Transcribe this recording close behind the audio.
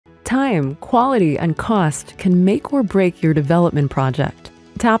Time, quality, and cost can make or break your development project.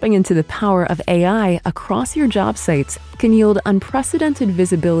 Tapping into the power of AI across your job sites can yield unprecedented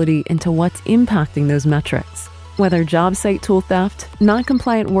visibility into what's impacting those metrics. Whether job site tool theft,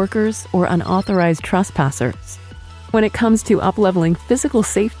 non-compliant workers, or unauthorized trespassers. When it comes to up-leveling physical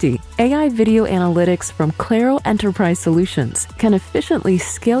safety, AI video analytics from Claro Enterprise Solutions can efficiently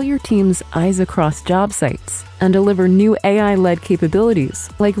scale your team's eyes across job sites and deliver new AI-led capabilities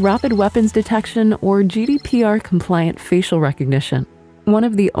like rapid weapons detection or GDPR-compliant facial recognition. One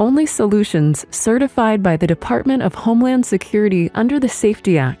of the only solutions certified by the Department of Homeland Security under the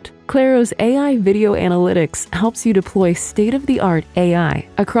Safety Act, Claro's AI Video Analytics helps you deploy state-of-the-art AI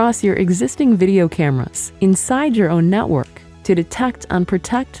across your existing video cameras inside your own network to detect and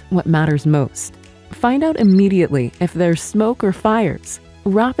protect what matters most. Find out immediately if there's smoke or fires,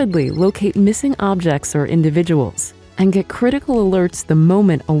 rapidly locate missing objects or individuals, and get critical alerts the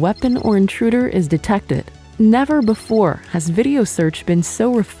moment a weapon or intruder is detected. Never before has video search been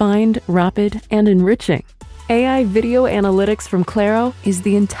so refined, rapid, and enriching. AI Video Analytics from Claro is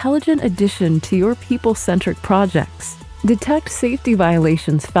the intelligent addition to your people-centric projects. Detect safety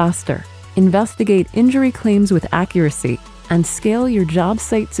violations faster, investigate injury claims with accuracy, and scale your job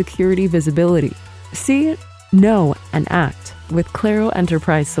site security visibility. See, know, and act with Claro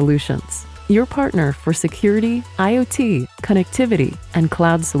Enterprise Solutions, your partner for security, IoT, connectivity, and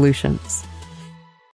cloud solutions.